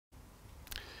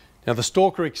Now the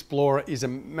Stalker Explorer is a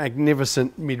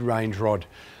magnificent mid-range rod,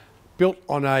 built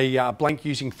on a blank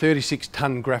using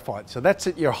 36-ton graphite. So that's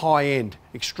at your high end,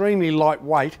 extremely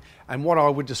lightweight, and what I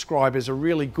would describe as a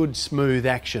really good smooth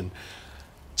action.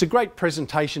 It's a great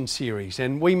presentation series,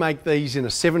 and we make these in a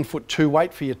 7-foot 2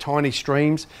 weight for your tiny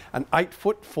streams, an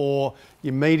 8-foot for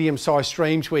your medium-sized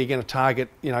streams where you're going to target,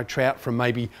 trout from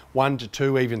maybe 1 to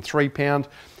 2, even 3 pound.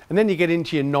 And then you get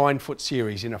into your 9-foot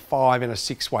series in a 5 and a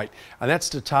 6 weight, and that's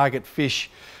to target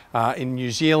fish in New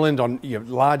Zealand on your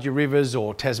larger rivers,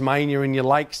 or Tasmania in your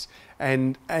lakes,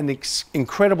 and an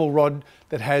incredible rod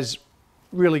that has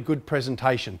really good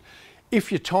presentation. If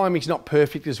your timing's not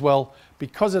perfect as well,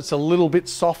 because it's a little bit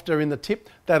softer in the tip,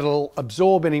 that'll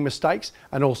absorb any mistakes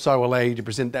and also allow you to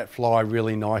present that fly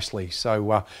really nicely.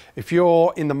 So if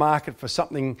you're in the market for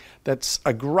something that's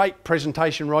a great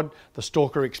presentation rod, the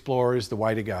Stalker Explorer is the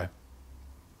way to go.